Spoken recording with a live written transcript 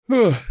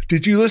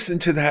Did you listen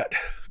to that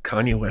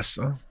Kanye West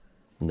song?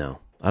 No,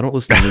 I don't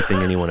listen to anything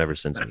anyone ever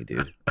sends me,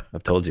 dude.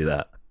 I've told you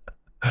that.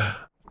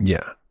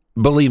 Yeah.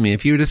 Believe me,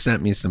 if you would have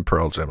sent me some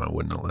Pearl Jam, I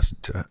wouldn't have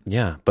listened to it.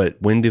 Yeah, but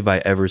when have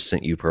I ever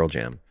sent you Pearl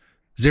Jam?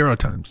 0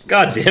 times.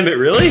 God damn it,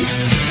 really?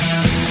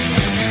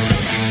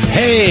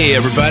 Hey,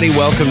 everybody.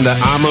 Welcome to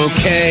I'm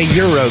Okay,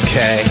 You're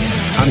Okay.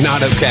 I'm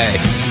not okay.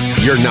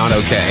 You're not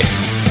okay.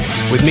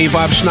 With me,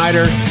 Bob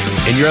Schneider,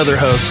 and your other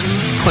host,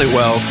 Clint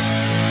Wells.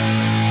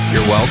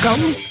 You're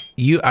welcome.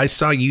 I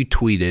saw you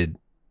tweeted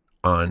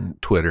on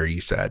Twitter.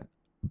 You said,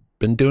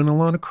 been doing a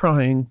lot of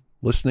crying,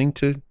 listening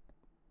to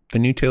the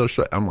new Taylor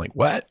Swift. I'm like,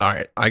 what? All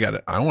right,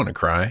 I want to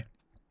cry.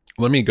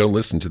 Let me go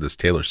listen to this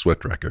Taylor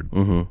Swift record.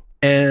 Mm-hmm.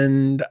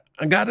 And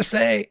I got to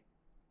say,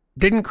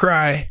 didn't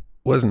cry.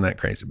 Wasn't that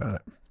crazy about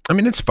it. I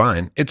mean, it's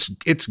fine. It's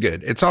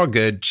good. It's all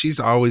good. She's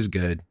always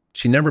good.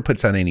 She never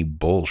puts out any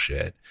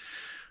bullshit.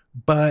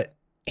 But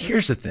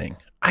here's the thing.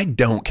 I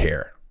don't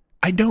care.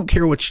 I don't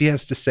care what she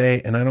has to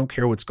say, and I don't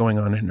care what's going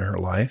on in her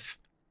life.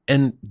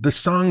 And the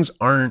songs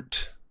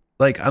aren't,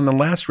 like on the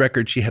last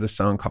record, she had a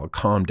song called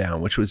Calm Down,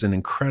 which was an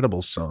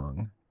incredible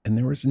song. And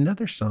there was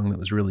another song that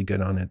was really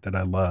good on it that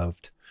I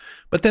loved.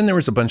 But then there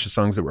was a bunch of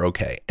songs that were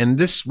okay. And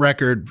this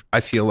record, I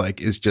feel like,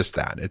 is just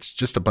that. It's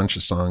just a bunch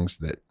of songs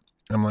that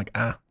I'm like,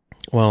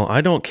 Well,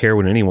 I don't care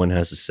what anyone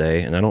has to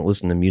say, and I don't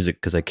listen to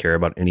music because I care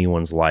about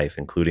anyone's life,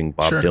 including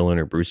Bob Dylan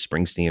or Bruce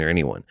Springsteen or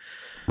anyone.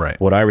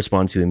 Right. What I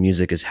respond to in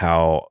music is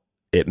how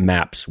it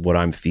maps what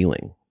I'm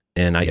feeling,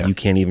 and you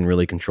can't even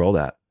really control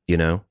that, you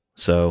know?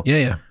 So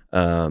yeah.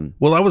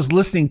 Well, I was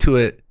listening to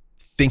it,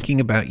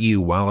 thinking about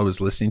you while I was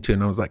listening to it,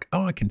 and I was like,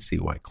 oh, I can see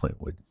why Clint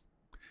would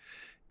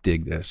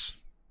dig this.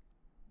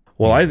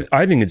 Well,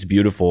 I think it's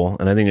beautiful,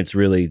 and I think it's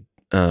really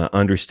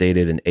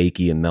understated and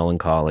achy and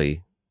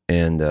melancholy,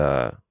 and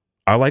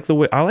I like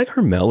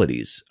her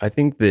melodies. I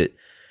think that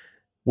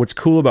what's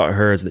cool about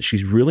her is that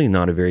she's really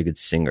not a very good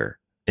singer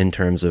in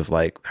terms of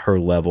like her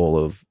level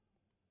of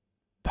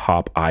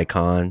pop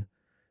icon.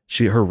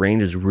 Her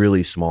range is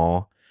really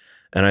small.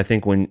 And I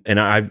think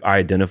I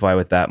identify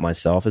with that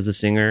myself as a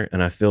singer.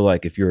 And I feel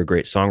like if you're a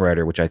great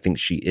songwriter, which I think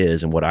she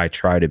is, and what I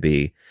try to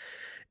be,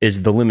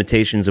 is the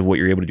limitations of what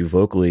you're able to do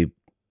vocally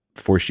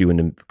force you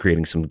into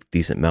creating some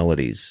decent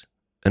melodies.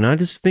 And I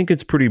just think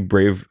it's pretty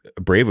brave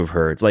of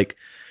her. It's like,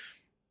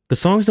 the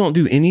songs don't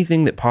do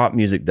anything that pop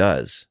music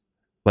does.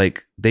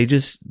 Like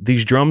these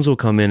drums will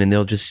come in and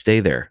they'll just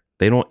stay there.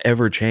 They don't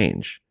ever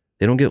change.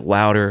 They don't get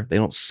louder. They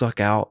don't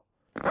suck out.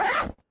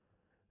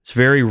 It's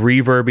very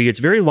reverby. It's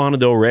very Lana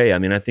Del Rey. I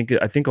mean, I think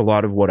a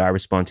lot of what I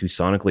respond to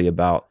sonically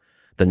about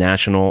The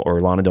National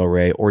or Lana Del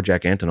Rey or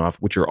Jack Antonoff,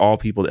 which are all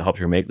people that helped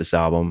her make this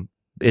album,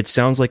 it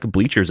sounds like a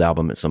Bleachers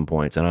album at some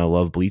points, and I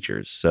love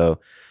Bleachers. So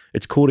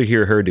it's cool to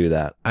hear her do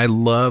that. I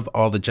love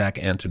all the Jack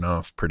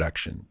Antonoff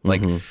production.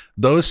 Like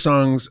those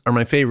songs are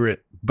my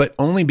favorite, but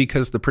only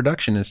because the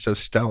production is so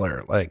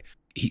stellar. Like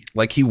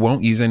he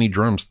won't use any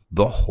drums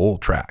the whole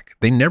track.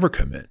 They never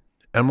come in.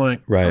 I'm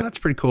like, right. Oh, that's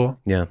pretty cool.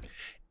 Yeah.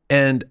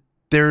 And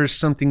there's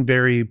something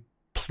very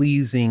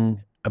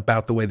pleasing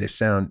about the way they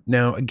sound.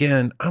 Now,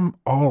 again, I'm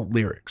all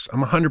lyrics.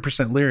 I'm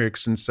 100%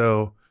 lyrics. And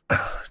so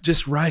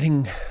just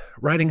writing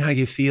how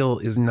you feel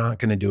is not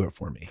going to do it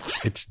for me.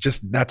 It's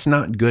just, that's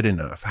not good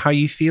enough. How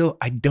you feel,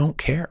 I don't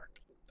care.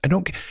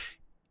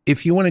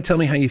 If you want to tell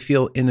me how you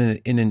feel in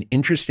an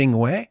interesting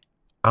way,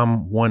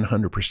 I'm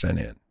 100%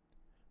 in.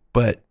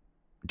 But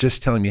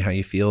just telling me how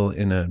you feel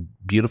in a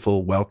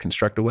beautiful,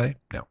 well-constructed way,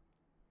 no.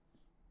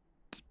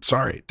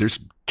 Sorry, there's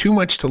too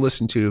much to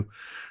listen to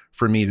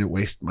for me to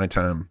waste my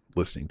time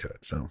listening to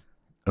it. So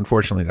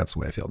unfortunately, that's the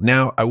way I feel.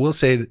 Now, I will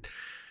say that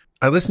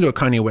I listened to a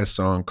Kanye West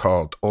song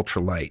called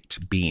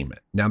Ultralight Beam.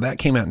 Now, that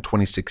came out in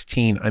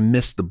 2016. I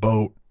missed the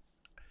boat.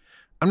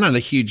 I'm not a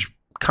huge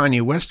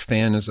Kanye West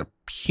fan as a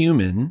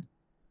human,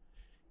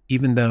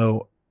 even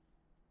though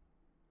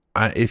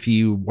if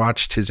you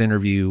watched his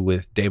interview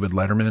with David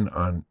Letterman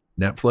on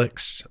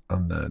Netflix,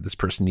 on This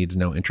Person Needs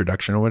No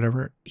Introduction or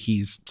whatever,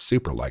 he's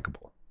super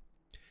likable.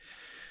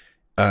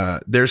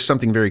 There's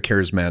something very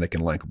charismatic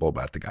and likable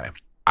about the guy.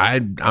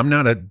 I'm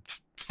not a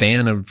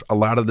fan of a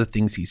lot of the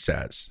things he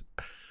says.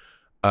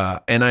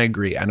 And I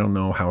agree. I don't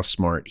know how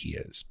smart he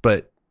is,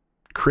 but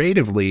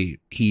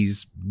creatively,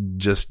 he's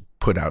just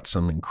put out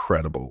some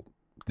incredible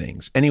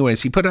things.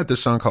 Anyways, he put out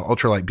this song called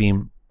Ultralight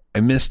Beam. I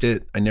missed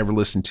it. I never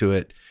listened to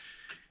it.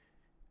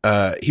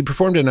 He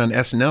performed it on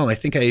SNL. I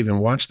think I even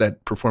watched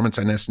that performance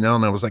on SNL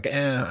and I was like,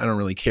 I don't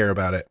really care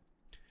about it.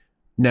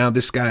 Now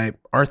this guy,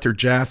 Arthur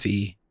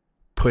Jaffe,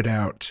 put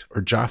out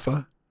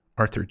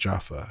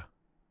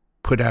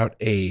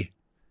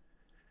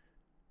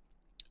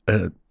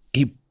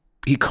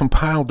he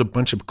compiled a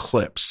bunch of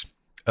clips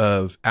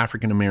of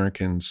African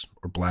Americans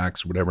or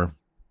blacks or whatever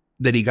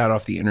that he got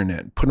off the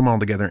internet, put them all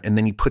together, and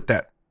then he put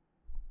that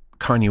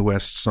Kanye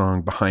West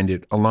song behind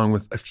it along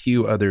with a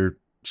few other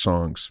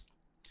songs.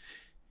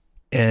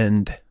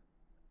 And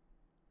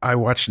I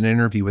watched an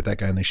interview with that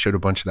guy and they showed a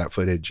bunch of that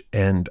footage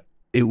and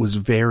it was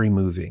very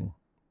moving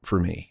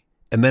for me.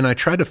 And then I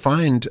tried to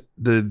find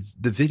the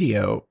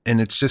video, and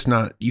it's just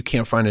not, you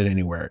can't find it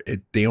anywhere.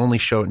 They only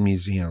show it in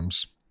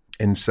museums.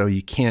 And so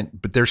you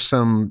can't, but there's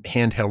some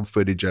handheld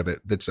footage of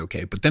it that's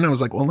okay. But then I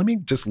was like, well, let me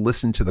just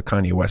listen to the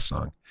Kanye West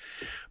song.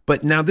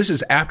 But now this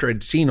is after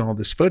I'd seen all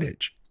this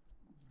footage.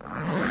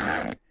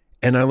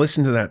 And I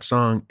listened to that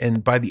song,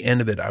 and by the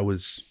end of it, I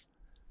was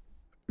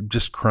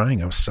just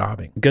crying. I was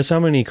sobbing. Guess how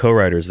many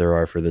co-writers there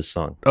are for this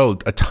song? Oh,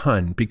 a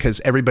ton,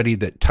 because everybody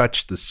that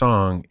touched the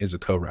song is a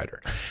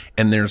co-writer.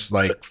 And there's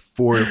like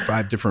 4 or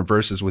 5 different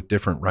verses with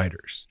different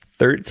writers.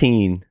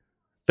 13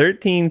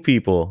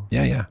 people.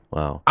 Yeah.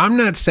 Wow. I'm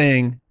not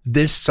saying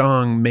this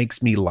song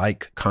makes me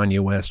like Kanye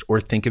West or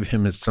think of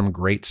him as some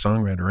great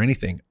songwriter or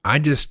anything.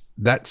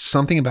 That's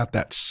something about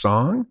that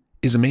song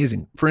is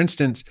amazing. For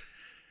instance,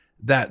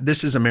 that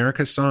This Is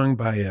America song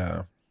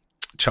by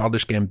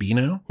Childish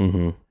Gambino.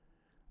 Mm-hmm.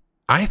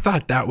 I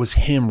thought that was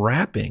him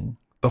rapping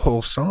the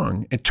whole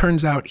song. It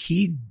turns out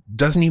he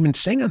doesn't even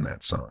sing on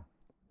that song.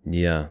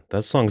 Yeah,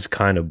 that song's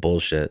kind of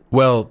bullshit.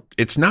 Well,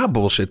 it's not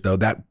bullshit though.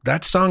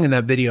 That song in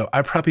that video,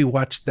 I probably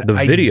watched that. The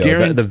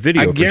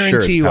video I for guarantee sure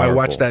is you, I powerful.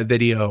 watched that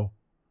video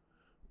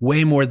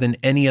way more than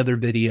any other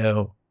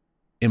video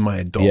in my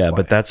adult life.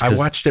 But that's I 'cause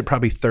watched it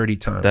probably 30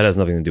 times. That has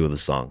nothing to do with the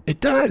song. It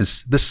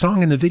does. The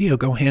song and the video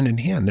go hand in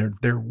hand.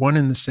 They're one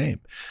and the same.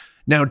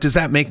 Now, does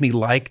that make me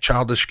like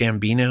Childish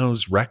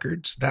Gambino's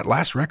records? That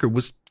last record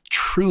was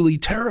truly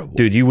terrible.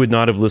 Dude, you would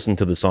not have listened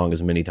to the song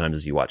as many times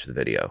as you watched the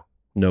video.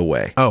 No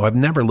way. Oh, I've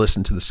never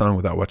listened to the song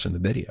without watching the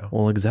video.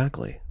 Well,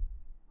 exactly.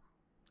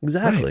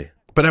 Right.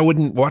 But I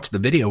wouldn't watch the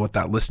video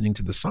without listening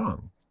to the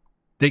song.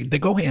 They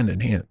go hand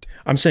in hand.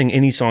 I'm saying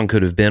any song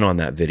could have been on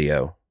that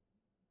video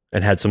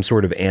and had some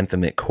sort of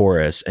anthemic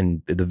chorus,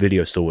 and the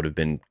video still would have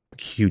been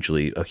a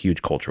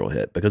huge cultural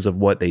hit because of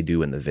what they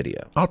do in the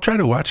video. I'll try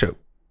to watch it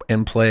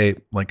and play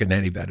like an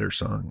Eddie Vedder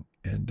song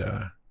and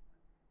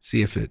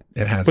see if it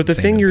has. But the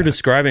same thing you're impact.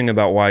 describing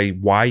about why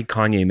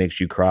Kanye makes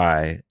you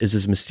cry is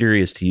as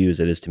mysterious to you as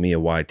it is to me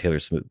of why Taylor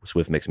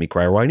Swift makes me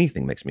cry or why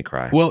anything makes me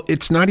cry. Well,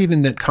 it's not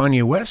even that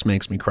Kanye West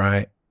makes me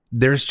cry.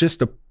 There's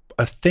just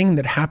a thing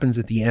that happens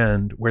at the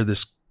end where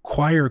this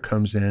choir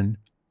comes in,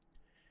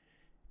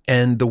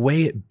 and the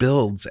way it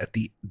builds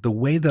the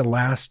way the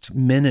last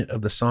minute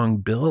of the song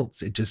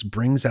builds, it just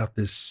brings out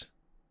this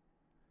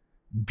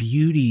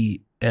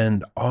beauty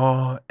and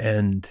awe,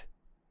 and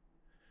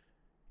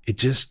it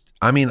just,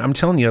 I mean, I'm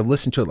telling you, I've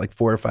listened to it like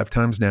 4 or 5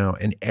 times now,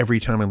 and every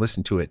time I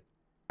listen to it,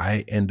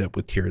 I end up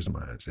with tears in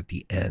my eyes at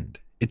the end.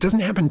 It doesn't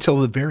happen until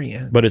the very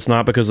end. But it's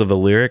not because of the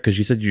lyric, because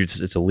you said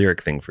it's a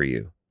lyric thing for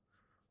you.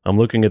 I'm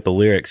looking at the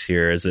lyrics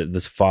here. Is it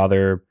this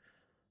Father,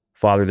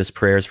 this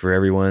prayers for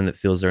everyone that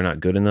feels they're not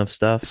good enough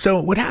stuff? So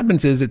what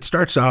happens is it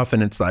starts off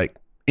and it's like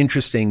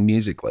interesting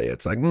musically.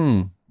 It's like,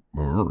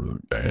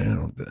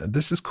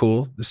 this is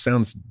cool. This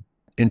sounds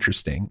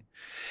interesting.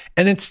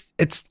 And it's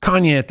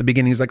Kanye at the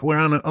beginning. He's like, we're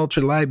on an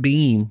ultralight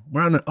beam.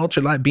 We're on an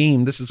ultralight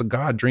beam. This is a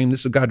God dream.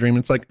 This is a God dream.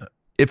 It's like,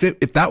 if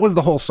that was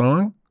the whole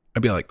song,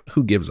 I'd be like,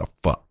 who gives a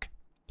fuck?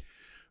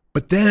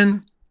 But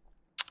then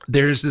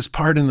there's this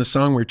part in the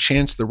song where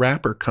Chance the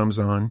Rapper comes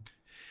on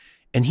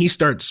and he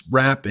starts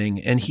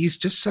rapping, and he's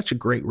just such a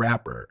great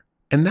rapper.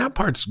 And that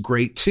part's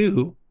great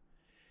too.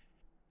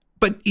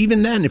 But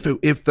even then,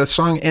 if the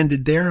song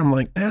ended there, I'm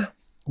like,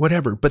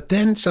 whatever. But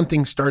then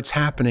something starts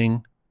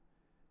happening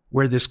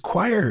where this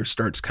choir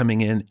starts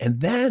coming in, and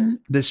then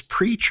this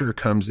preacher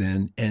comes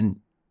in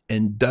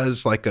and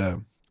does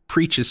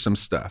preaches some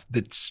stuff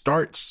that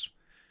starts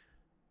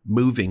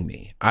moving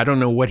me. I don't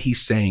know what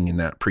he's saying in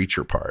that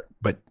preacher part,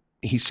 but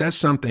he says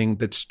something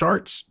that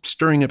starts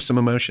stirring up some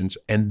emotions,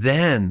 and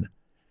then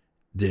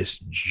this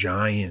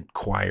giant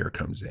choir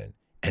comes in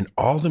and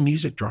all the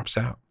music drops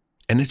out,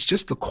 and it's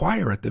just the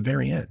choir at the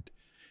very end.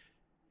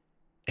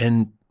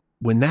 And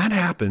when that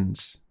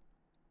happens,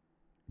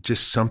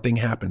 just something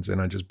happens,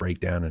 and I just break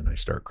down and I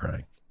start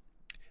crying.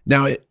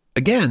 Now,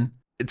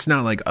 it's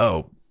not like,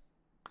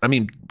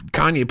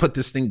 Kanye put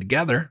this thing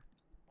together.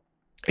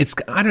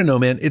 I don't know,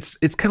 man. It's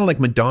kind of like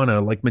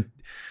Madonna. Like,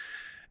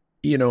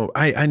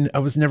 I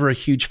was never a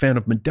huge fan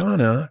of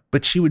Madonna,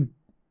 but she would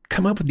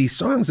come up with these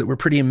songs that were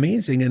pretty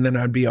amazing. And then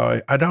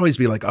I'd always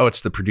be like, oh,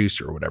 it's the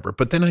producer or whatever.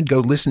 But then I'd go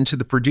listen to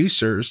the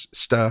producer's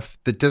stuff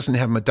that doesn't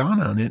have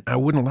Madonna on it. I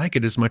wouldn't like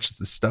it as much as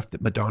the stuff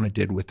that Madonna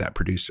did with that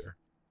producer.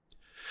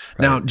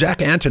 Right. Now, Jack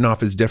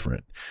Antonoff is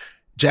different.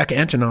 Jack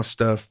Antonoff's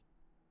stuff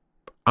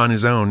on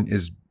his own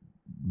is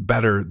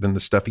better than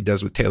the stuff he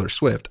does with Taylor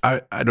Swift.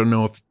 I don't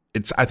know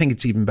if I think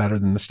it's even better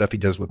than the stuff he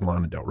does with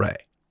Lana Del Rey.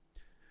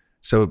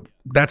 So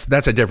that's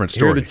a different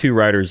story. Here are the 2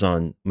 writers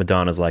on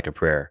Madonna's Like a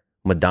Prayer.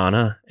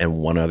 Madonna and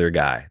one other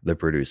guy, the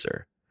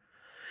producer.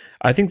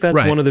 I think that's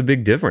one of the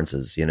big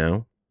differences,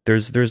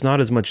 There's not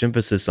as much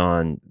emphasis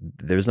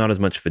there's not as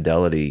much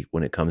fidelity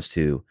when it comes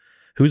to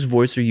whose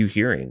voice are you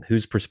hearing?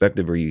 Whose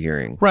perspective are you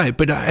hearing? Right.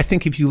 But I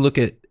think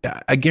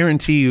I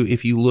guarantee you,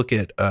 if you look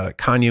at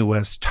Kanye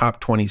West's top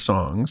 20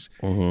 songs,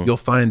 you'll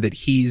find that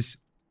he's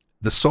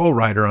the sole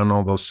writer on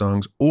all those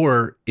songs,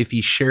 or if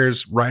he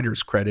shares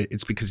writer's credit,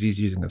 it's because he's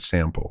using a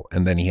sample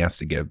and then he has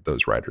to give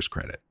those writers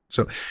credit.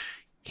 So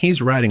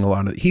he's writing a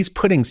lot of, he's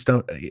putting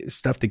stuff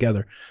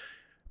together,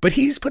 but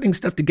he's putting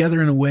stuff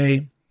together in a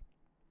way,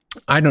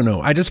 I don't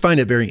know. I just find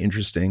it very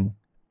interesting.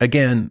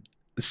 Again,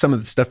 some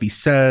of the stuff he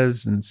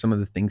says and some of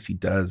the things he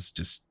does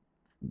just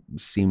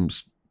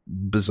seems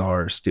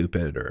bizarre,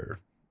 stupid, or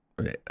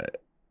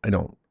I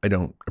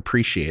don't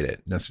appreciate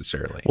it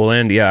necessarily. Well,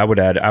 and yeah, I would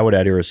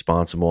add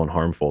irresponsible and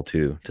harmful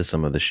too to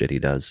some of the shit he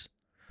does.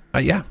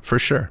 Yeah, for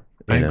sure.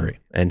 I agree.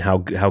 And how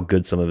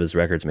good some of his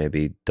records may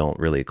be don't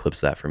really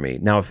eclipse that for me.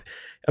 Now,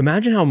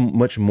 imagine how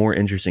much more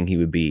interesting he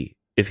would be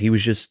if he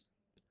was just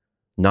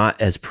not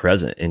as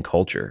present in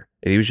culture.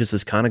 If he was just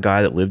this kind of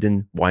guy that lived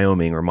in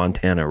Wyoming or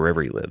Montana,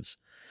 wherever he lives,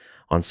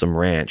 on some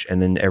ranch,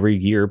 and then every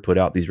year put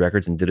out these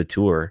records and did a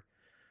tour.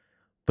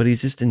 But he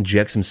just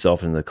injects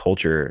himself into the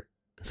culture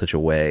in such a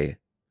way.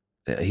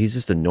 He's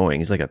just annoying.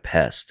 He's like a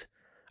pest.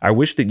 I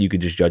wish that you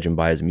could just judge him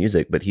by his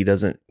music, but he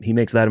doesn't. He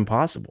makes that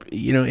impossible.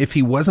 You know, if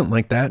he wasn't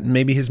like that,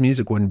 maybe his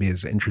music wouldn't be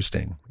as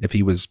interesting if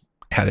he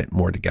had it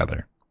more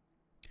together.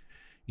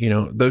 You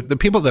know, the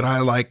people that I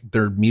like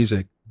their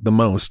music the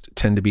most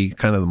tend to be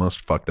kind of the most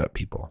fucked up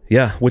people.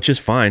 Yeah, which is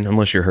fine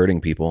unless you're hurting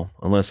people,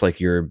 unless like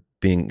you're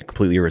being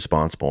completely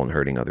irresponsible and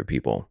hurting other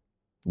people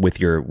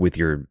with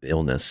your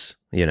illness,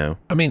 you know.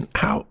 I mean,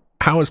 how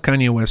is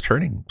Kanye West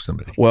hurting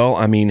somebody? Well,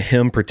 I mean,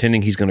 him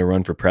pretending he's going to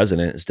run for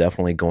president is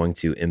definitely going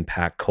to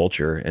impact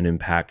culture and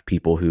impact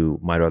people who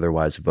might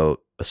otherwise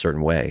vote a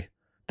certain way.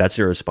 That's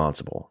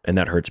irresponsible, and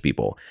that hurts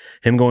people.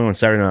 Him going on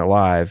Saturday Night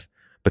Live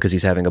because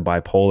he's having a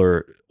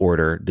bipolar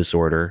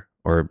disorder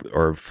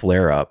or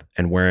flare up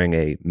and wearing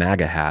a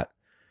MAGA hat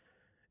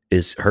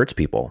hurts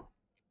people.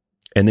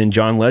 And then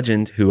John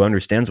Legend, who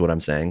understands what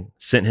I'm saying,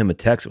 sent him a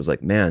text. It was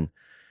like, man,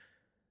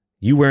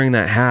 you wearing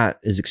that hat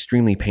is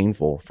extremely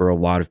painful for a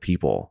lot of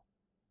people.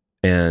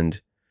 And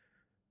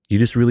you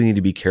just really need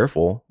to be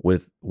careful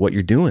with what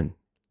you're doing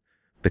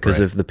because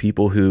of the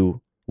people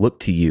who look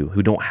to you,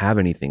 who don't have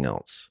anything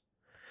else.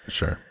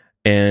 Sure.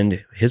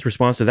 And his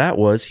response to that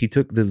was he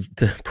took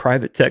the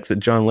private text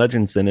that John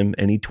Legend sent him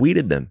and he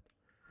tweeted them.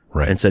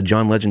 Right. And said,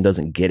 John Legend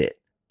doesn't get it.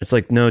 It's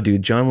like, no,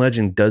 dude, John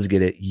Legend does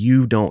get it.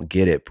 You don't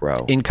get it,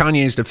 bro. In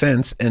Kanye's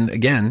defense, and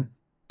again,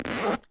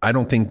 I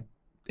don't think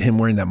him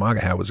wearing that MAGA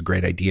hat was a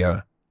great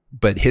idea,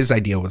 but his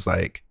idea was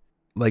like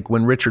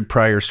when Richard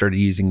Pryor started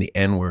using the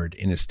N-word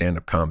in his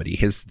stand-up comedy,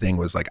 his thing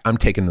was like, I'm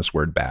taking this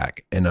word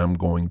back and I'm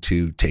going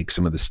to take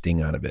some of the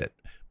sting out of it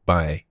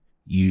by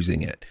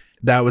using it.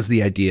 That was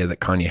the idea that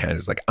Kanye had,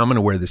 is like, I'm going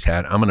to wear this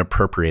hat. I'm going to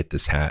appropriate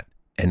this hat.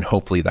 And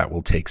hopefully that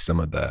will take some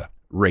of the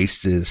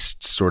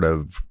racist sort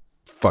of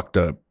fucked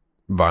up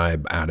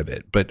vibe out of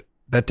it. But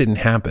that didn't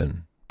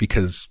happen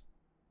because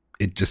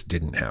it just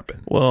didn't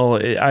happen. Well,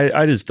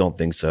 I just don't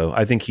think so.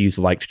 I think he's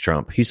liked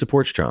Trump. He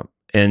supports Trump.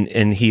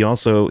 And he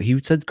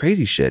said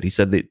crazy shit. He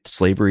said that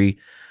slavery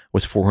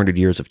was 400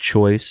 years of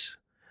choice.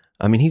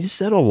 I mean, he just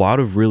said a lot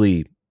of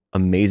really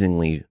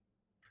amazingly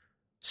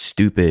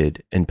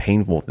stupid and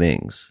painful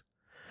things.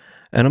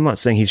 And I'm not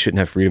saying he shouldn't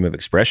have freedom of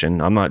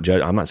expression. I'm not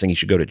saying he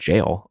should go to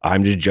jail.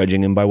 I'm just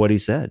judging him by what he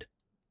said.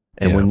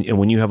 And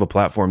when you have a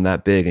platform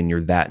that big and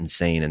you're that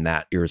insane and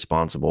that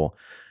irresponsible,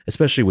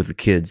 especially with the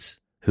kids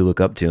who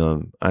look up to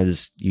him,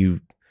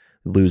 you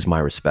lose my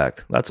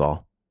respect. That's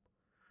all.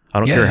 I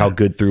don't care how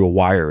good Through a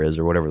Wire is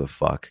or whatever the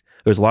fuck.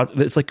 There's lots.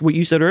 It's like what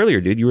you said earlier,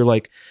 dude. You were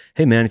like,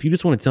 hey man, if you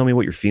just want to tell me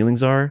what your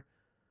feelings are,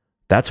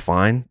 that's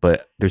fine,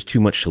 but there's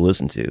too much to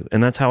listen to.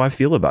 And that's how I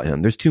feel about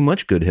him. There's too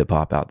much good hip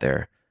hop out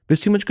there.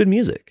 There's too much good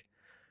music.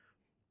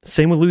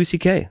 Same with Louis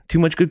C.K. Too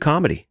much good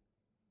comedy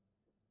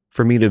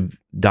for me to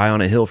die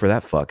on a hill for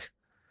that fuck.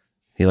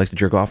 He likes to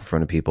jerk off in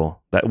front of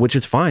people, which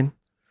is fine.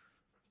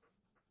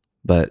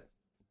 But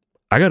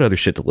I got other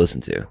shit to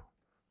listen to.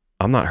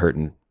 I'm not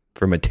hurting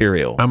for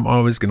material. I'm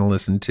always going to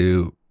listen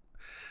to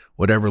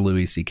whatever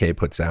Louis C.K.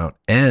 puts out.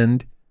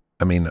 And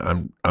I mean,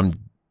 I'm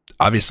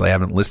obviously I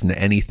haven't listened to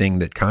anything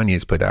that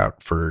Kanye's put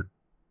out for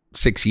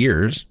 6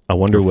 years. I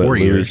wonder what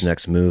Louis'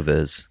 next move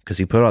is, because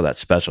he put out that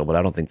special, but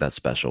I don't think that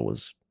special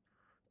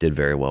did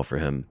very well for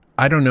him.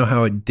 I don't know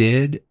how it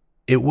did.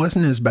 It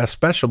wasn't his best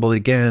special, but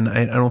again,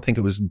 I don't think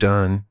it was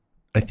done.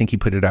 I think he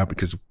put it out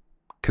because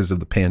of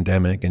the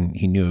pandemic, and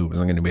he knew he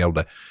wasn't going to be able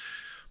to.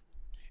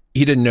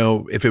 He didn't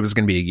know if it was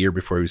going to be a year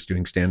before he was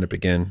doing stand-up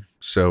again.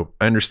 So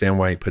I understand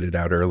why he put it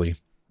out early.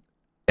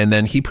 And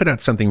then he put out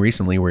something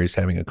recently where he's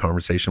having a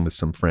conversation with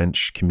some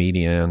French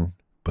comedian,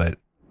 but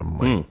I'm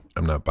like,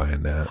 I'm not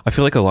buying that. I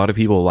feel like a lot of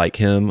people like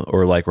him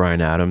or like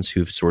Ryan Adams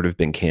who've sort of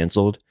been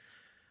canceled.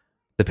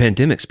 The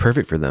pandemic's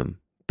perfect for them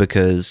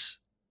because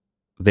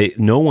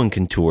no one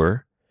can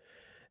tour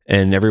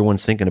and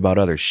everyone's thinking about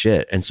other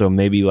shit. And so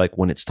maybe like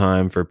when it's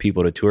time for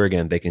people to tour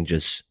again, they can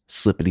just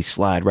slippity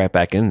slide right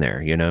back in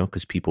there, you know,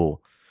 because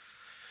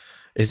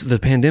the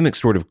pandemic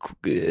sort of,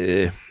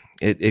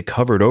 it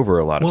covered over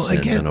a lot of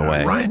sins in a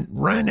way.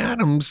 Ryan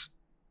Adams,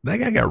 that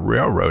guy got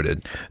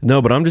railroaded.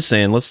 No, but I'm just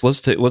saying, let's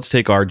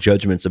take our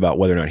judgments about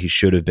whether or not he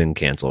should have been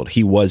canceled.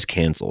 He was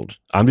canceled.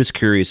 I'm just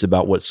curious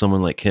about what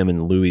someone like him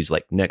and Louis'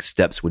 like next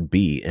steps would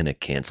be in a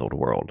canceled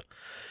world.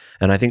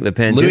 And I think the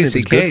pandemic is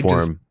good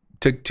for him.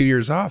 took 2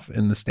 years off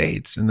in the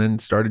States and then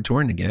started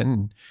touring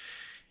again.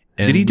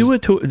 And Did he do a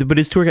tour? But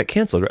his tour got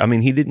canceled. I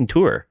mean, he didn't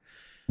tour.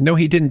 No,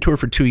 he didn't tour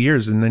for 2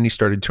 years, and then he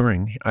started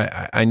touring.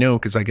 I know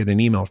because I get an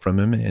email from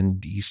him,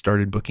 and he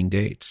started booking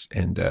dates.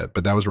 And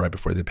but that was right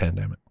before the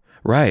pandemic.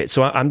 Right.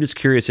 So I'm just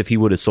curious if he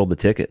would have sold the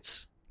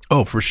tickets.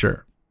 Oh, for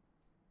sure.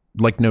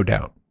 Like, no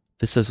doubt.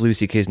 This says Louis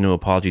C.K.'s No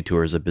Apology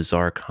Tour is a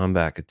bizarre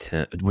comeback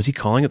attempt. Was he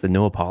calling it the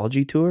No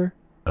Apology Tour?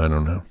 I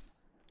don't know.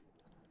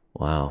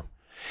 Wow.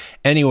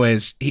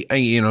 Anyways,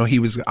 he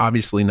was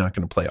obviously not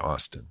going to play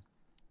Austin,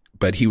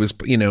 but he was,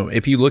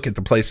 if you look at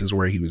the places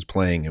where he was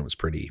playing, it was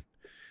pretty,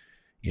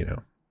 it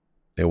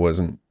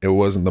wasn't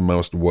the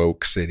most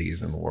woke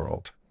cities in the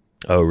world.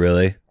 Oh,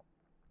 really?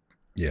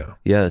 Yeah.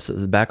 Yeah. So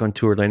it's back on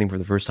tour, landing for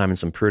the first time in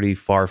some pretty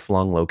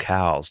far-flung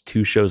locales.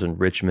 2 shows in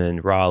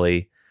Richmond,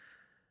 Raleigh.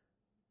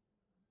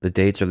 The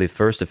dates are the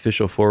first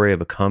official foray of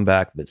a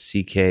comeback that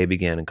CK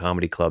began in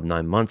Comedy Club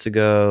 9 months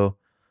ago.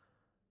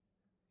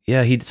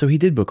 Yeah, he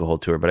did book a whole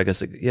tour, but I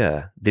guess,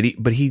 yeah. Did he?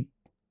 But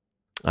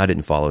I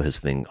didn't follow his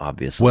thing,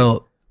 obviously.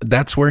 Well,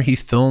 that's where he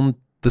filmed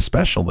the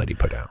special that he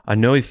put out. I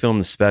know he filmed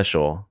the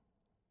special,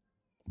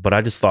 but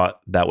I just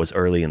thought that was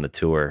early in the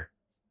tour.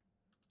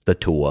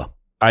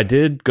 I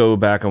did go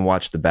back and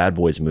watch the Bad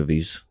Boys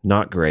movies.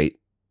 Not great.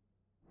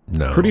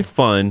 No. Pretty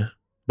fun.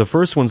 The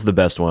first one's the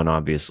best one,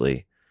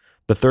 obviously.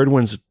 The third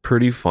one's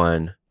pretty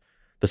fun.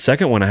 The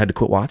second one, I had to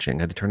quit watching.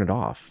 I had to turn it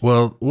off.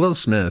 Well, Will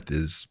Smith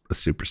is a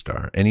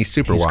superstar, and he's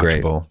super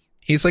watchable. Great.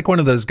 He's like one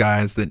of those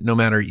guys that no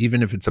matter,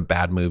 even if it's a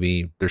bad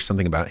movie, there's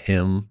something about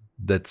him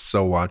that's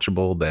so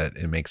watchable that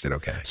it makes it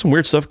okay. Some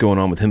weird stuff going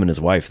on with him and his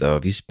wife, though.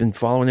 Have you been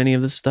following any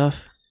of this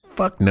stuff?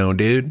 Fuck no,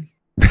 dude.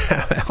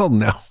 Hell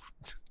no.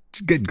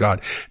 Good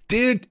God.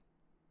 Dude,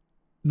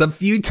 the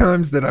few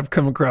times that I've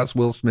come across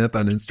Will Smith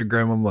on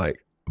Instagram, I'm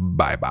like,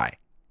 bye-bye.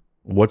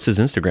 What's his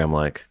Instagram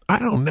like? I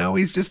don't know.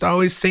 He's just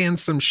always saying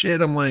some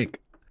shit. I'm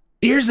like,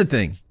 here's the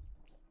thing.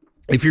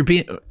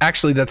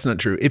 Actually, that's not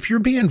true. If you're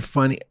being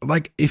funny,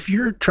 like if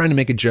you're trying to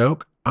make a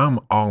joke, I'm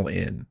all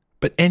in.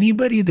 But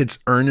anybody that's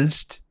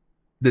earnest,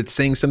 that's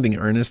saying something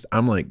earnest,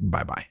 I'm like,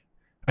 bye-bye.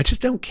 I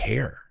just don't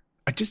care.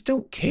 I just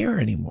don't care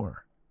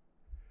anymore.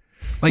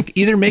 Like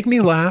either make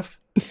me laugh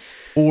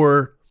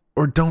or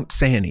don't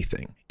say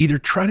anything. Either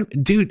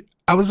dude,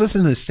 I was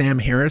listening to Sam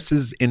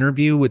Harris's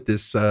interview with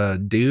this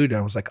dude.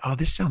 I was like, oh,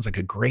 this sounds like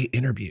a great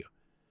interview.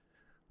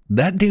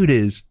 That dude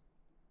is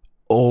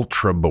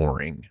ultra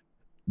boring.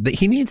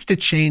 He needs to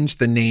change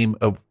the name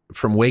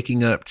from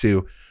Waking Up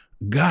to,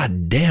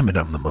 God damn it,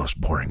 I'm the most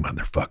boring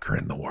motherfucker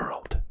in the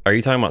world. Are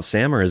you talking about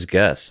Sam or his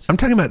guest? I'm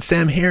talking about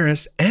Sam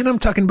Harris, and I'm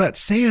talking about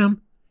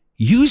Sam.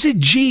 Use a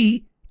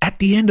G at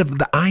the end of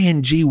the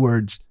ing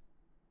words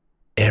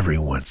every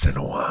once in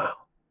a while.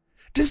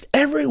 Just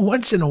every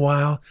once in a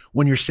while,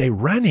 when you say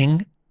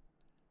running.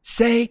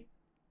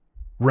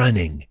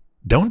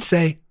 Don't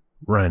say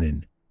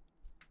running.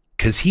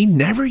 Because he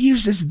never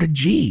uses the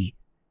G.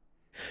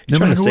 He's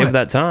trying to save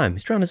that time.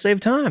 He's trying to save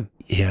time.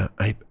 Yeah,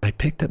 I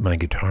picked up my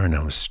guitar and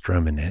I was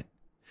strumming it.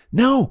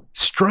 No,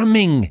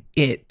 strumming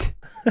it.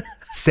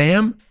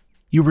 Sam,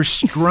 you were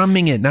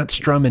strumming it, not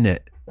strumming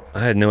it. I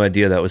had no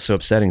idea that was so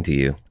upsetting to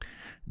you.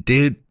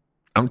 Dude,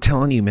 I'm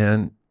telling you,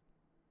 man,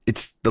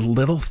 it's the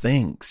little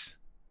things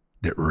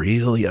that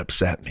really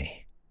upset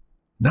me.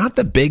 Not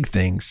the big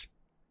things.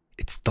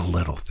 It's the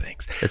little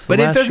things.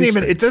 But it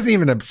doesn't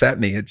even upset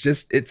me.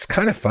 It's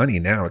kind of funny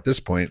now at this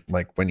point,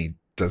 like when he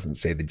doesn't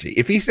say the G.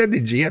 If he said the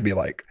G, I'd be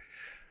like,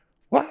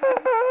 what?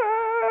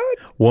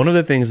 One of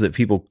the things that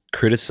people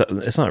criticize,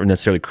 it's not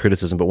necessarily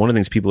criticism, but one of the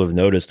things people have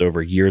noticed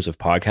over years of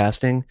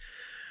podcasting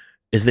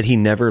is that he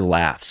never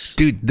laughs.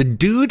 Dude, the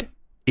dude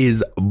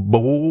is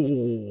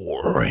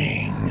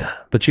boring.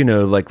 But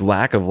like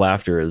lack of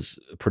laughter is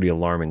a pretty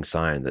alarming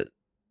sign that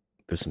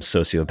there's some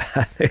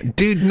sociopathic.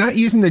 Dude, not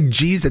using the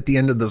G's at the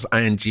end of those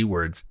ing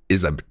words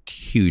is a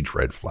huge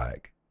red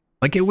flag.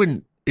 Like it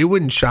wouldn't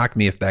shock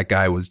me if that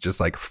guy was just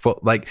like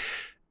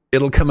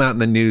it'll come out in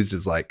the news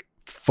as like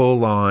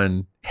full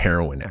on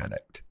heroin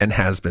addict and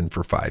has been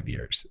for 5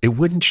 years. It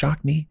wouldn't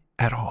shock me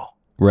at all.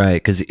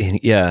 Right. Cause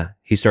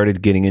he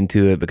started getting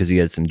into it because he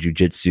had some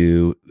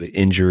jujitsu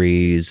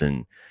injuries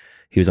and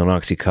he was on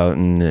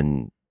Oxycontin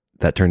and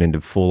that turned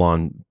into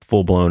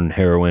full blown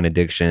heroin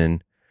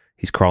addiction.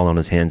 He's crawling on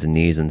his hands and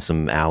knees in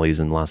some alleys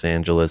in Los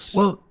Angeles.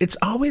 Well, it's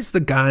always the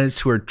guys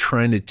who are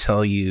trying to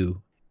tell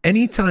you.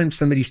 Anytime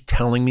somebody's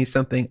telling me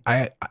something,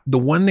 the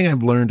one thing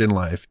I've learned in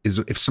life is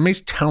if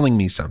somebody's telling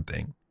me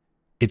something,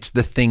 it's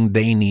the thing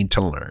they need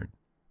to learn.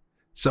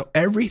 So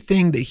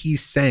everything that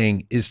he's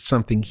saying is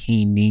something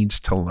he needs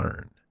to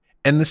learn.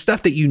 And the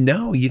stuff that you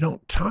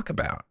don't talk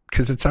about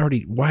because it's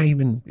already, why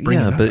even bring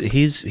it up? Yeah, but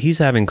he's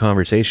having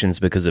conversations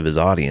because of his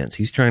audience.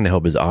 He's trying to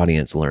help his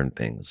audience learn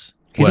things.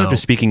 He's not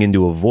just speaking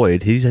into a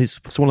void.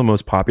 It's one of the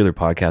most popular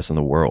podcasts in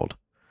the world.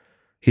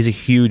 He's a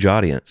huge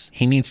audience.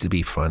 He needs to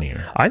be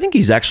funnier. I think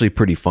he's actually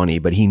pretty funny,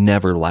 but he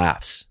never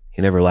laughs.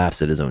 He never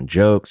laughs at his own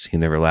jokes. He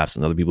never laughs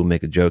when other people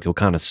make a joke. He'll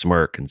kind of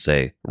smirk and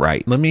say,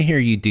 right. Let me hear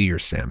you do your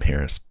Sam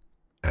Harris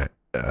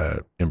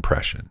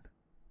impression.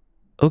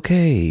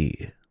 okay,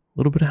 a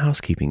little bit of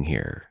housekeeping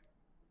here.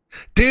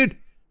 Dude,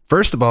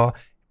 first of all,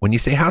 when you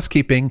say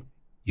housekeeping,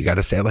 you got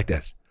to say it like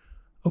this.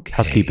 Okay.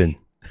 Housekeeping.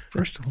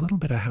 First, a little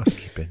bit of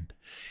housekeeping.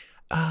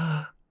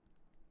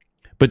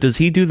 But does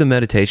he do the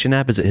meditation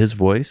app? Is it his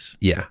voice?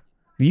 Yeah.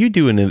 You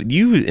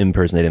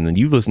impersonate him, and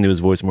you listen to his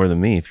voice more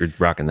than me if you're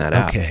rocking that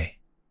app. Okay.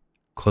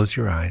 Close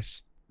your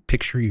eyes.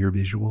 Picture your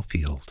visual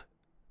field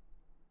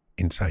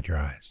inside your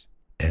eyes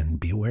and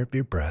be aware of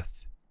your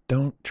breath.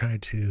 Don't try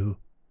to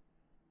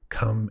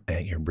come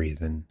at your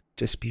breathing.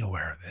 Just be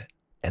aware of it.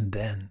 And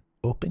then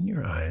open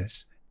your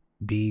eyes.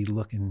 Be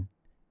looking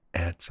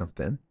at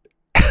something.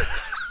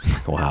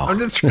 Wow. I'm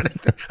just trying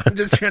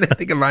to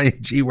think of my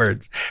G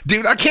words.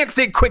 Dude, I can't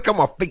think quick on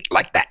my feet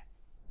like that.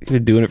 You've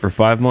been doing it for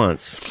 5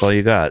 months. That's all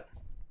you got.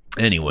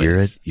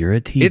 Anyways. You're a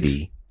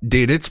TV.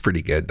 It's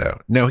pretty good though.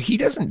 No, he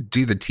doesn't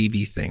do the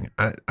TV thing.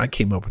 I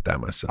came up with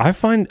that myself. I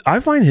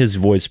find his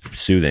voice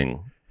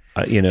soothing.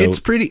 It's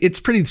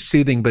pretty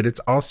soothing, but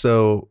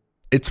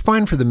it's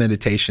fine for the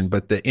meditation,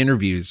 but the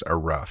interviews are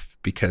rough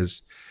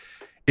because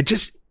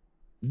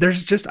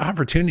there's just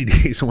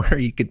opportunities where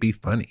he could be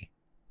funny.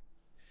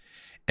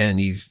 And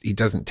he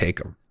doesn't take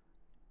them.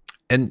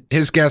 And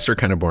his guests are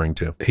kind of boring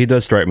too. He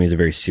does strike me as a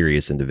very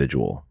serious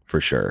individual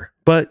for sure.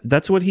 But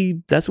that's what he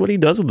does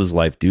with his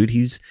life, dude.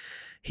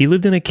 He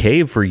lived in a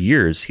cave for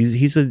years.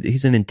 He's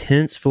an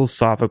intense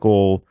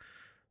philosophical,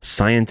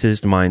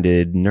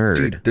 scientist-minded nerd.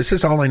 Dude, this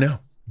is all I know.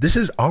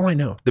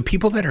 The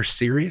people that are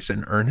serious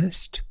and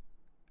earnest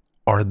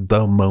are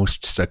the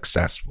most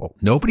successful.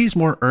 Nobody's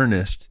more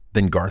earnest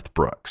than Garth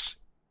Brooks.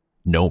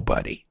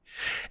 Nobody.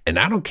 And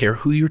I don't care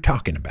who you're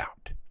talking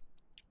about,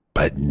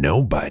 but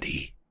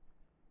nobody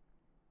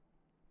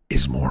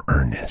is more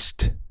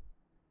earnest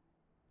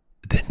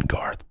than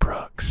Garth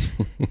Brooks.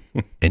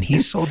 And he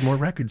sold more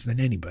records than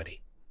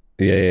anybody.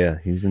 Yeah,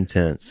 he's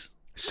intense.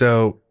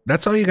 So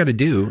that's all you got to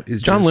do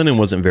is John Lennon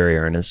wasn't very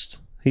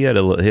earnest. He had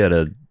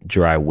a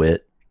dry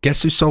wit.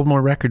 Guess who sold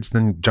more records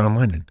than John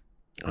Lennon?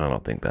 I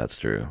don't think that's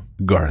true.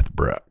 Garth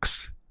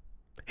Brooks.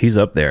 He's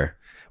up there.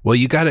 Well,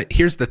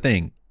 here's the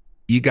thing.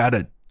 You got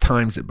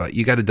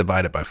to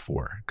divide it by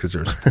 4 because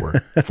there's four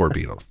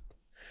Beatles.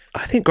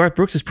 I think Garth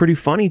Brooks is pretty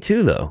funny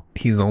too, though.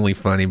 He's only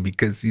funny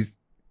because he's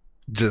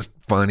just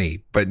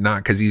funny, but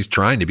not because he's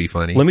trying to be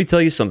funny. Let me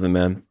tell you something,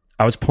 man.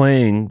 I was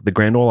playing the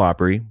Grand Ole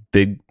Opry,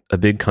 a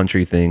big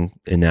country thing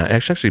in that,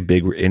 actually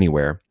big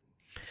anywhere.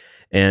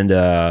 And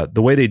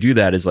the way they do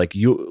that is like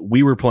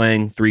we were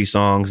playing 3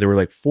 songs. There were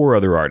like 4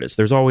 other artists.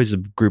 There's always a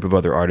group of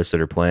other artists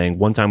that are playing.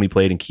 One time we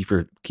played and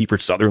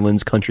Kiefer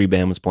Sutherland's country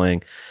band was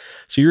playing.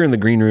 So you're in the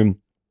green room.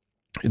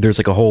 There's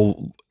like a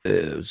whole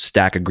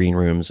stack of green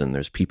rooms and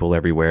there's people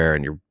everywhere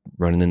and you're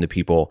running into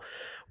people.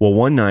 Well,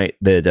 one night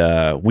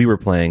that we were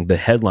playing, the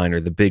headliner,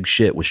 the big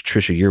shit, was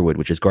Trisha Yearwood,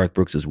 which is Garth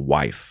Brooks'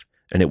 wife.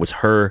 And it was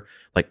her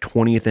like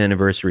 20th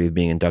anniversary of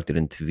being inducted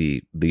into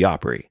the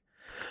Opry.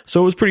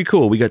 So it was pretty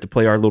cool. We got to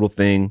play our little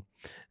thing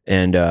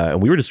and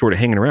we were just sort of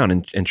hanging around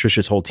and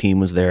Trisha's whole team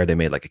was there. They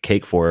made like a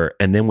cake for her.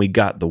 And then we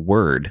got the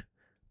word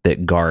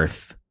that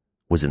Garth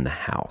was in the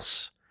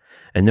house.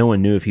 And no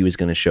one knew if he was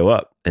going to show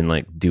up and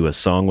like do a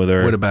song with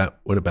her. What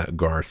about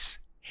Garth's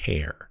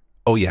hair?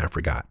 Oh yeah, I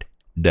forgot.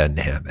 Doesn't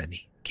have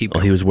any.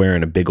 Well, he was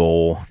wearing a big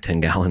old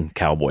 10-gallon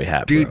cowboy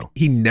hat, dude. Bro.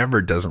 He never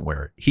doesn't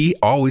wear it. He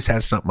always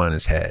has something on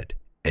his head,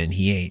 and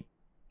he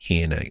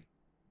ain't a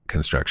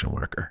construction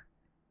worker.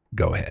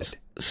 Go ahead.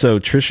 So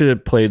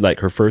Trisha played like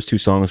her first 2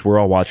 songs. We're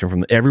all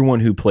watching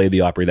everyone who played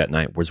the Opry that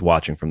night was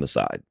watching from the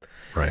side,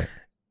 right?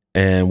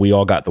 And we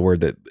all got the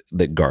word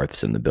that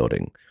Garth's in the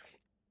building,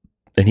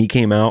 and he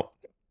came out.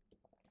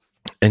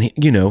 And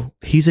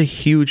he's a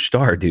huge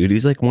star, dude.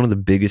 He's like one of the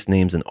biggest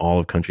names in all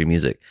of country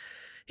music.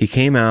 He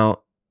came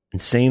out,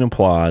 insane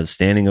applause,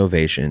 standing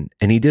ovation,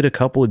 and he did a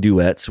couple of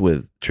duets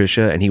with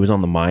Trisha, and he was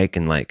on the mic,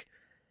 and like,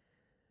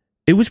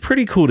 it was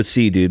pretty cool to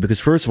see, dude. Because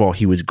first of all,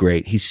 he was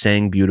great. He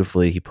sang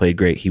beautifully. He played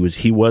great. He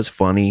was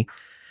funny,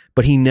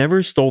 but he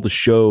never stole the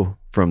show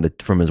from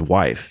his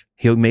wife.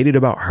 He made it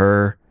about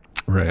her.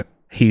 Right.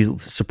 He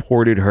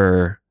supported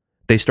her.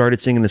 They started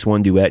singing this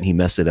one duet, and he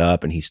messed it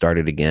up, and he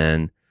started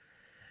again.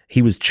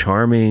 He was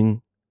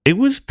charming. It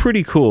was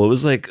pretty cool.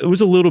 It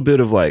was a little bit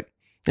of like,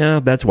 yeah,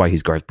 that's why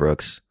he's Garth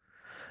Brooks.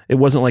 It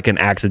wasn't like an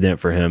accident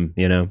for him,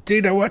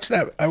 Dude, I watched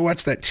that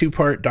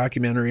 2-part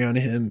documentary on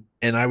him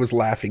and I was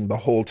laughing the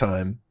whole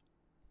time.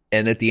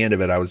 And at the end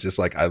of it, I was just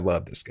like, I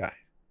love this guy.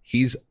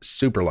 He's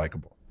super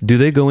likable. Do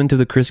they go into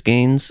the Chris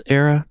Gaines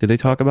era? Did they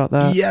talk about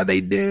that? Yeah,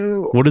 they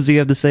do. What does he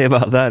have to say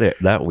about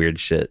that weird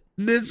shit?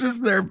 This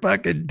is their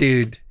fucking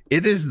dude.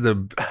 It is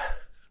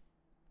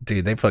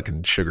dude, they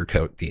fucking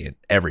sugarcoat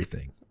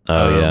everything.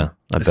 Oh yeah,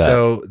 I bet.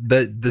 So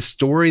the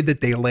story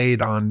that they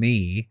laid on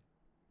me,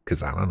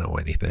 because I don't know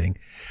anything,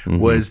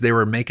 was they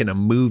were making a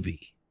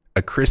movie,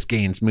 a Chris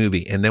Gaines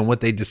movie, and then what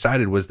they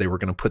decided was they were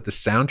going to put the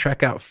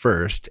soundtrack out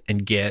first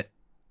and get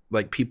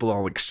like people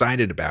all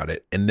excited about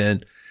it, and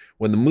then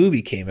when the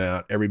movie came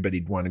out,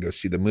 everybody'd want to go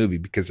see the movie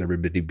because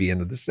everybody'd be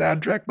into the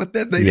soundtrack. But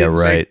then they didn't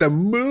make the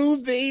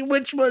movie,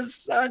 which was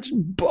such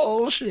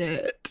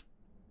bullshit.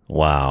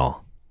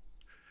 Wow.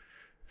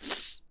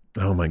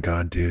 Oh my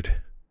God, dude.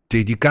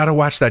 Dude, you got to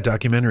watch that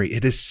documentary.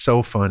 It is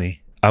so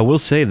funny. I will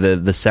say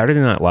the Saturday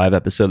Night Live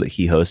episode that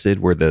he hosted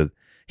where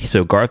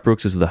so Garth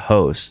Brooks is the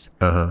host,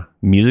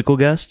 musical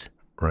guest,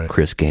 right?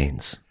 Chris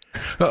Gaines.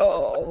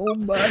 Oh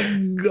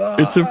my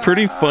God. It's a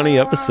pretty funny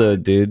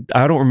episode, dude.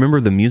 I don't remember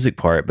the music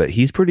part, but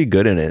he's pretty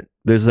good in it.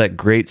 There's that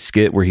great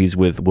skit where he's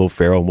with Will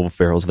Ferrell, and Will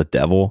Ferrell's the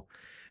devil,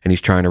 and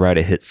he's trying to write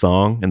a hit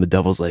song, and the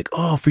devil's like,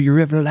 "Oh, for your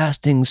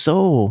everlasting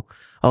soul,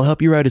 I'll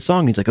help you write a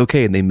song." He's like,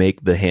 "Okay," and they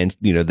make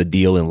the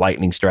deal, and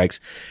lightning strikes,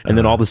 and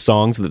then all the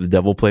songs that the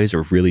devil plays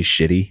are really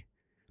shitty.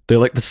 They're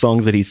like the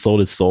songs that he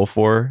sold his soul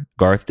for,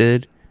 Garth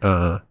did,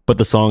 but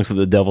the songs that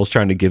the devil's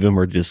trying to give him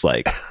are just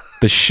like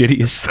the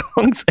shittiest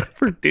songs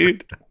ever,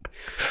 dude.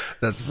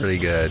 That's pretty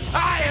good.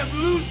 I am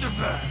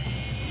Lucifer,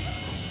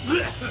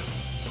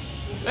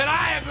 and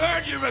I have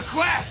heard your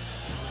request,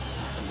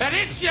 and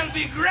it shall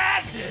be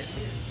granted.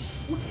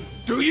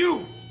 Do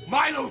you,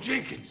 Milo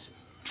Jenkins,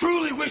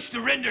 truly wish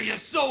to render your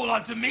soul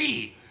unto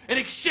me in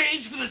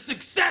exchange for the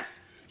success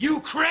you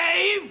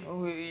crave?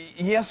 Oh,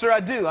 yes, sir, I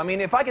do. I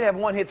mean, if I could have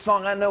one hit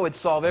song, I know it'd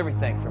solve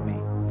everything for me.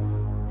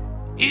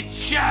 It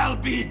shall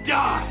be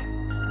done.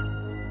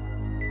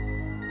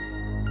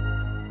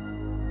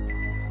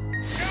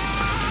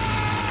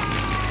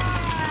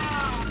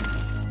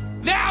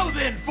 Now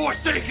then,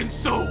 forsaken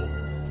soul,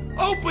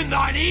 open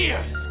thine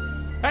ears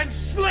and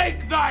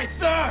slake thy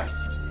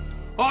thirst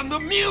on the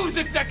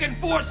music that can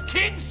force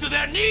kings to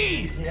their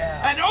knees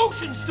and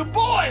oceans to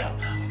boil.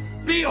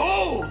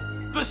 Behold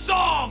the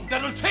song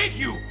that'll take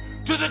you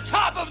to the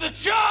top of the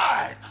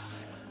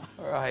charts.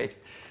 All right.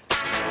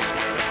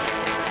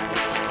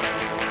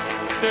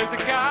 There's a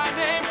guy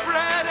named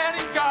Fred and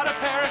he's got a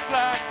pair of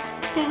slacks.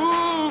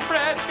 Ooh,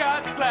 Fred's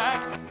got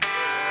slacks.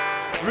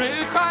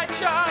 Really quite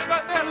sharp,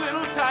 but they're a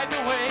little tight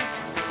in the waist.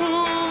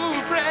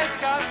 Ooh, Fred's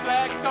got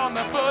slacks on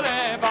the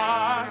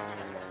boulevard.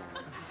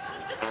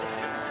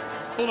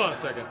 Hold on a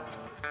second.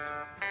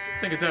 I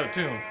think it's out of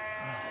tune.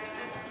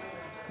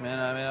 Man,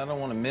 I don't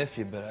want to miff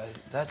you, but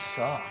that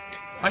sucked.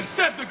 I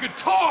said the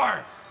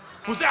guitar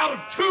was out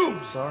of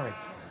tune. Sorry.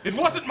 It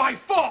wasn't my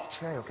fault.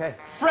 Okay.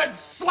 Fred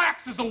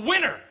Slacks is a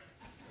winner.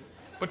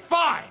 But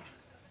fine.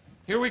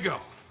 Here we go.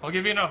 I'll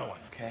give you another one.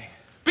 Okay.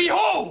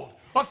 Behold,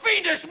 a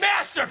fiendish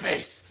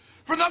masterpiece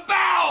from the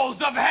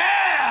bowels of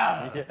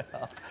hell. Yeah.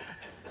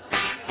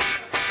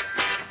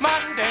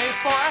 Mondays,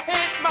 boy, I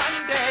hate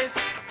Mondays.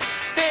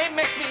 They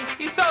make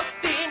me so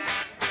steamed.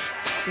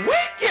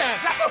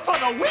 Weekends, I go for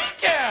the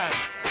weekends.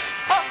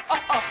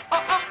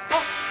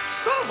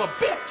 Son of a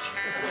bitch.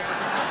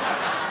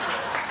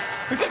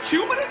 Is it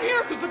human in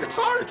here? Because the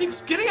guitar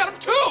keeps getting out of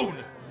tune.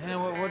 Man,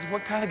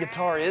 what kind of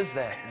guitar is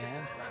that,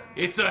 man?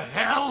 It's a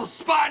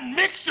hell-spun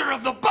mixture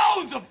of the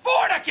bones of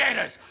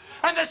fornicators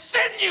and the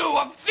sinew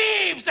of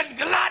thieves and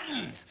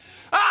gluttons.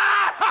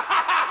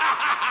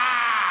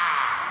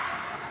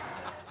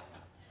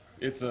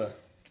 It's a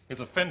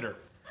Fender.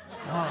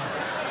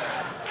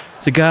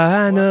 It's a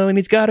guy I know, and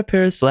he's got a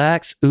pair of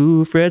slacks.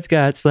 Ooh, Fred's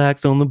got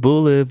slacks on the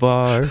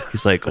boulevard.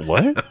 He's like,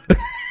 what?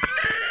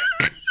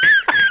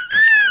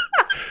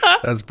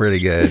 That's pretty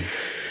good.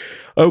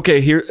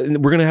 Okay, here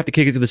we're going to have to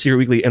kick it to the Secret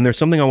Weekly, and there's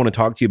something I want to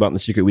talk to you about in the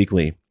Secret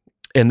Weekly,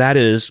 and that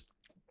is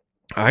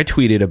I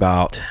tweeted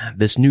about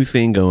this new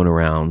thing going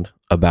around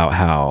about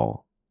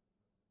how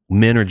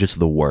men are just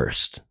the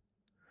worst.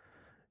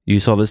 You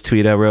saw this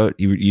tweet I wrote?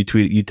 You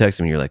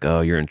texted me, you're like,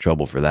 oh, you're in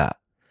trouble for that.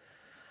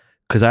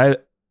 Because I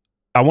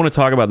want to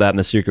talk about that in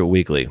the Secret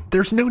Weekly.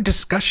 There's no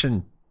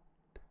discussion.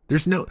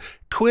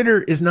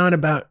 Twitter is not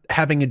about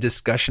having a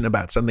discussion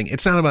about something.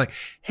 It's not about,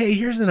 hey,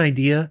 here's an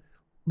idea.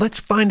 Let's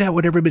find out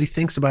what everybody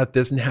thinks about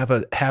this and have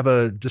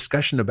a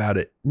discussion about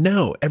it.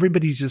 No,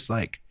 everybody's just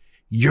like,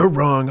 you're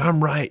wrong.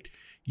 I'm right.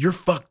 You're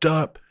fucked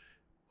up.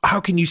 How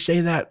can you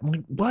say that? I'm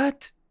like,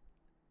 what?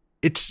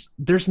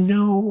 There's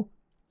no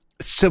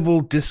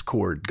civil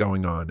discord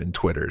going on in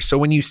Twitter. So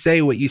when you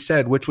say what you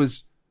said, which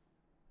was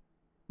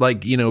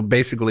like,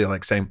 basically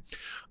like saying,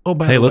 oh,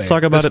 by the way, let's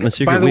talk about it in the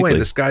Secret Weekly. By the way,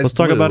 the sky's Let's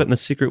blue. talk about it in the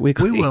Secret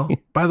Weekly. We will.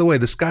 By the way,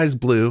 the sky's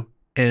blue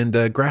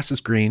and grass is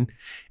green.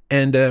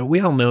 And we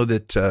all know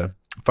that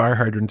fire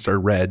hydrants are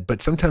red,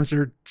 but sometimes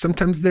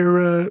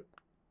they're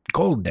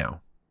gold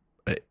now.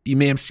 You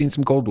may have seen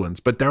some gold ones,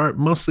 but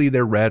mostly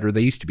they're red, or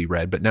they used to be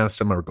red, but now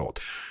some are gold.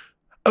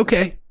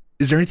 Okay.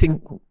 Is there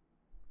anything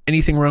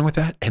wrong with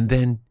that? And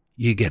then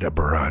you get a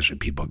barrage of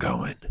people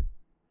going,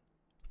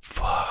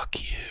 fuck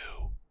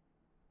you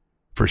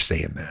for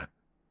saying that.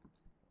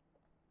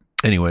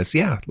 Anyways,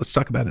 yeah, let's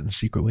talk about it in the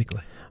Secret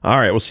Weekly. All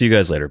right, we'll see you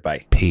guys later.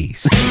 Bye.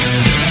 Peace.